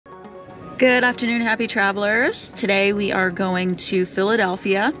Good afternoon, happy travelers. Today we are going to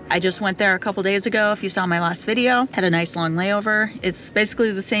Philadelphia. I just went there a couple days ago. If you saw my last video, had a nice long layover. It's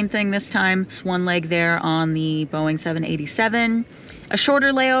basically the same thing this time. One leg there on the Boeing 787, a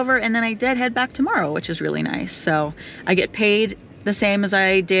shorter layover, and then I deadhead back tomorrow, which is really nice. So I get paid the same as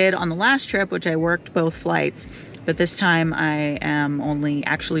I did on the last trip, which I worked both flights. But this time I am only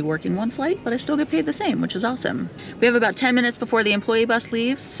actually working one flight, but I still get paid the same, which is awesome. We have about 10 minutes before the employee bus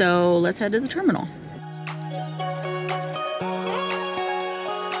leaves, so let's head to the terminal.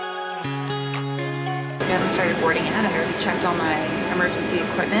 I haven't started boarding yet. I already checked all my emergency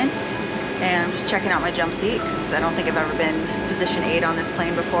equipment, and I'm just checking out my jump seat because I don't think I've ever been position 8 on this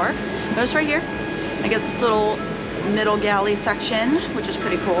plane before. But it's right here. I get this little middle galley section, which is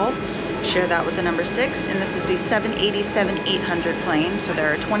pretty cool. Share that with the number 6, and this is the 787-800 plane. So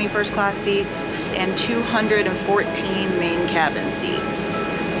there are 20 first class seats and 214 main cabin seats.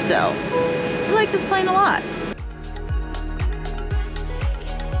 So I like this plane a lot.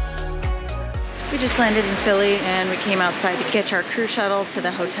 We just landed in Philly and we came outside to catch our crew shuttle to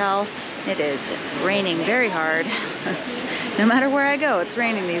the hotel. It is raining very hard. No matter where I go, it's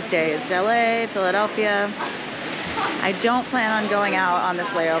raining these days. LA, Philadelphia. I don't plan on going out on this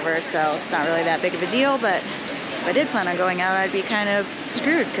layover, so it's not really that big of a deal, but if I did plan on going out, I'd be kind of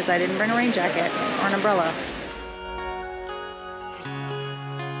screwed because I didn't bring a rain jacket or an umbrella.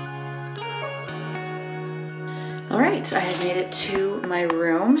 All right, I have made it to my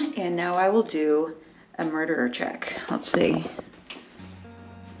room, and now I will do a murderer check. Let's see.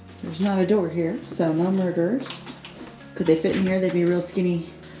 There's not a door here, so no murderers. Could they fit in here? They'd be real skinny.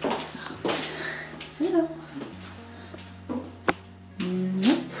 Hello.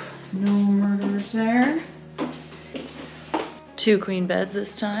 Nope, no murderers there. 2 queen beds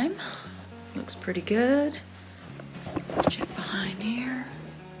this time. Looks pretty good. Check behind here.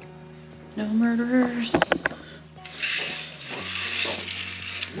 No murderers.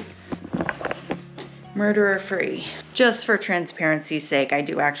 Murderer free. Just for transparency's sake, I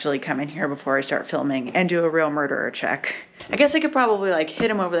do actually come in here before I start filming and do a real murderer check. I guess I could probably like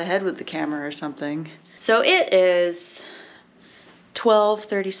hit him over the head with the camera or something. So it is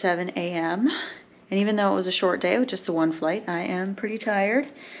 12:37 a.m. and even though it was a short day with just the one flight, I am pretty tired.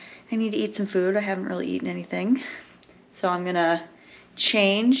 I need to eat some food. I haven't really eaten anything. So I'm gonna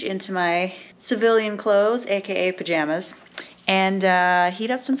change into my civilian clothes, aka pajamas, and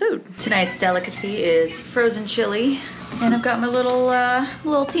heat up some food. Tonight's delicacy is frozen chili, and I've got my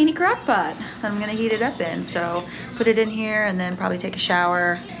little teeny crock pot that I'm gonna heat it up in. So put it in here and then probably take a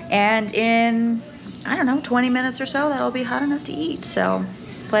shower, and in I don't know, 20 minutes or so, that'll be hot enough to eat. So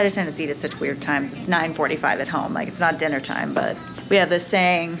flight attendants eat at such weird times. It's 9:45 at home, like it's not dinner time, but we have this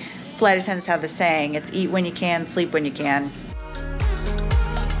saying, flight attendants have this saying, it's eat when you can, sleep when you can.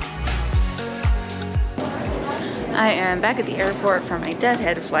 I am back at the airport for my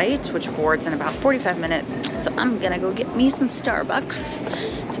Deadhead flight, which boards in about 45 minutes. So I'm gonna go get me some Starbucks.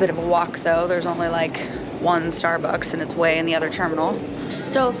 It's a bit of a walk though. There's only like one Starbucks and it's way in the other terminal.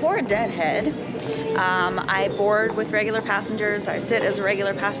 So for a Deadhead, I board with regular passengers. I sit as a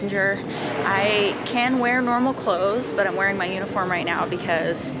regular passenger. I can wear normal clothes, but I'm wearing my uniform right now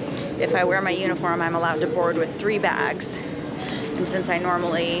because if I wear my uniform, I'm allowed to board with 3 bags. And since I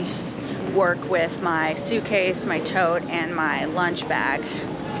normally work with my suitcase, my tote, and my lunch bag,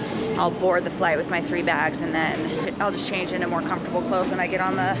 I'll board the flight with my 3 bags, and then I'll just change into more comfortable clothes when I get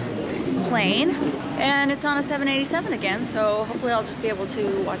on the plane. And it's on a 787 again, so hopefully I'll just be able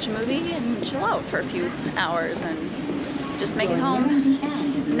to watch a movie and chill out for a few hours and just make it home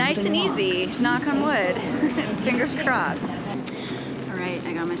nice and easy, knock on wood. Fingers crossed. All right,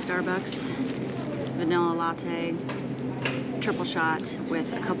 I got my Starbucks vanilla latte, triple shot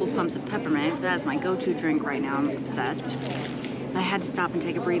with a couple pumps of peppermint. That is my go-to drink right now. I'm obsessed. But I had to stop and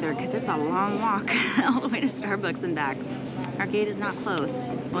take a breather because it's a long walk all the way to Starbucks and back. Our gate is not close.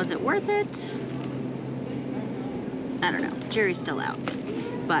 Was it worth it? I don't know. Jury's still out.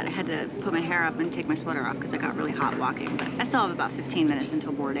 But I had to put my hair up and take my sweater off because I got really hot walking. But I still have about 15 minutes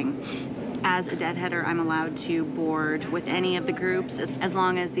until boarding. As a deadheader, I'm allowed to board with any of the groups as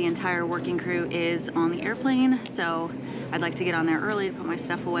long as the entire working crew is on the airplane. So I'd like to get on there early to put my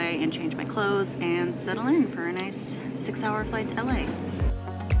stuff away and change my clothes and settle in for a nice 6-hour flight to LA.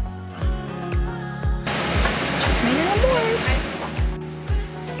 Just made it on board.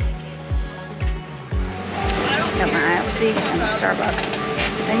 Got my ILC and the Starbucks.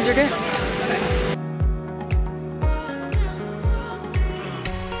 Things are good.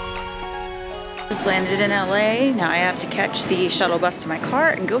 Just landed in LA. Now I have to catch the shuttle bus to my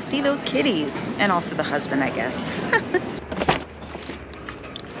car and go see those kitties. And also the husband, I guess.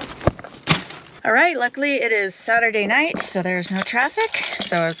 All right, luckily it is Saturday night, so there's no traffic.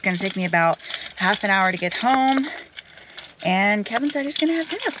 So it's gonna take me about half an hour to get home. And Kevin said he's gonna have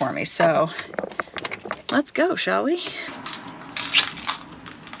dinner for me, so let's go, shall we?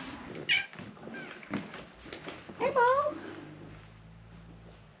 Hey, Bo.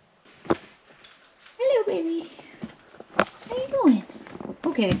 Hello, baby. How you doing?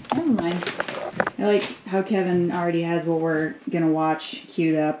 Okay, never mind. I like how Kevin already has what we're gonna watch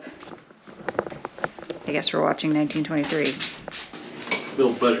queued up. I guess we're watching 1923.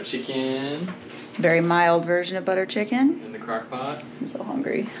 Little butter chicken. Very mild version of butter chicken. In the crock pot. I'm so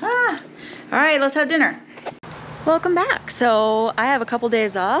hungry. Ah! All right, let's have dinner. Welcome back. So I have a couple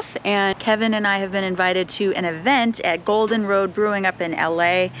days off and Kevin and I have been invited to an event at Golden Road Brewing up in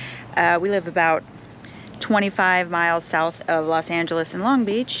LA. We live about 25 miles south of Los Angeles in Long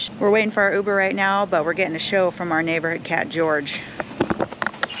Beach. We're waiting for our Uber right now, but we're getting a show from our neighborhood cat, George.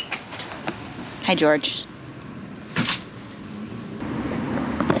 Hi, George.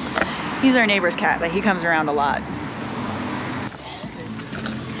 He's our neighbor's cat, but he comes around a lot.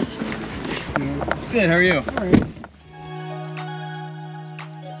 Good, how are you? All right.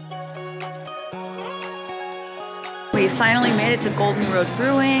 We finally made it to Golden Road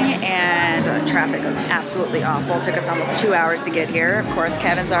Brewing, and traffic was absolutely awful. It took us almost 2 hours to get here. Of course,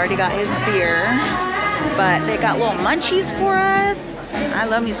 Kevin's already got his beer, but they got little munchies for us. I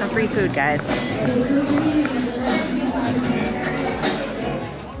love me some free food, guys.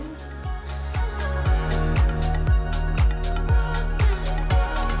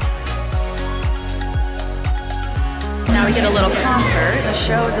 Now we get a little concert. The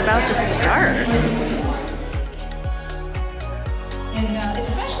show is about to start. And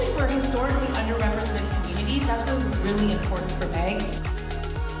especially for historically underrepresented communities, that's what was really important for Meg.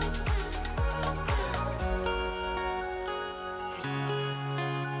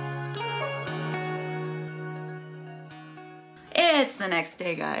 It's the next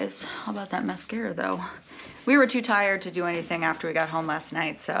day, guys. How about that mascara, though? We were too tired to do anything after we got home last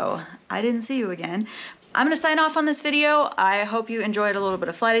night, so I didn't see you again. I'm gonna sign off on this video. I hope you enjoyed a little bit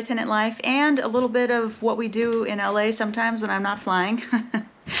of flight attendant life and a little bit of what we do in LA sometimes when I'm not flying.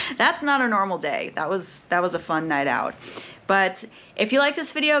 That's not a normal day. That was a fun night out. But if you like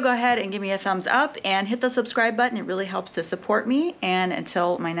this video, go ahead and give me a thumbs up and hit the subscribe button. It really helps to support me. And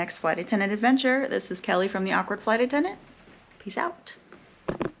until my next flight attendant adventure, this is Kelly from the Awkward Flight Attendant. Peace out.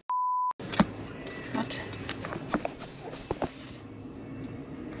 What?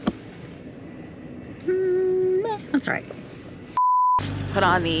 That's right. Put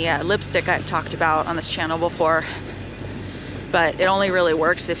on the lipstick I've talked about on this channel before, but it only really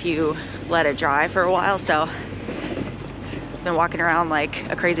works if you let it dry for a while, so I've been walking around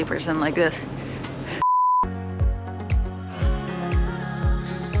like a crazy person like this.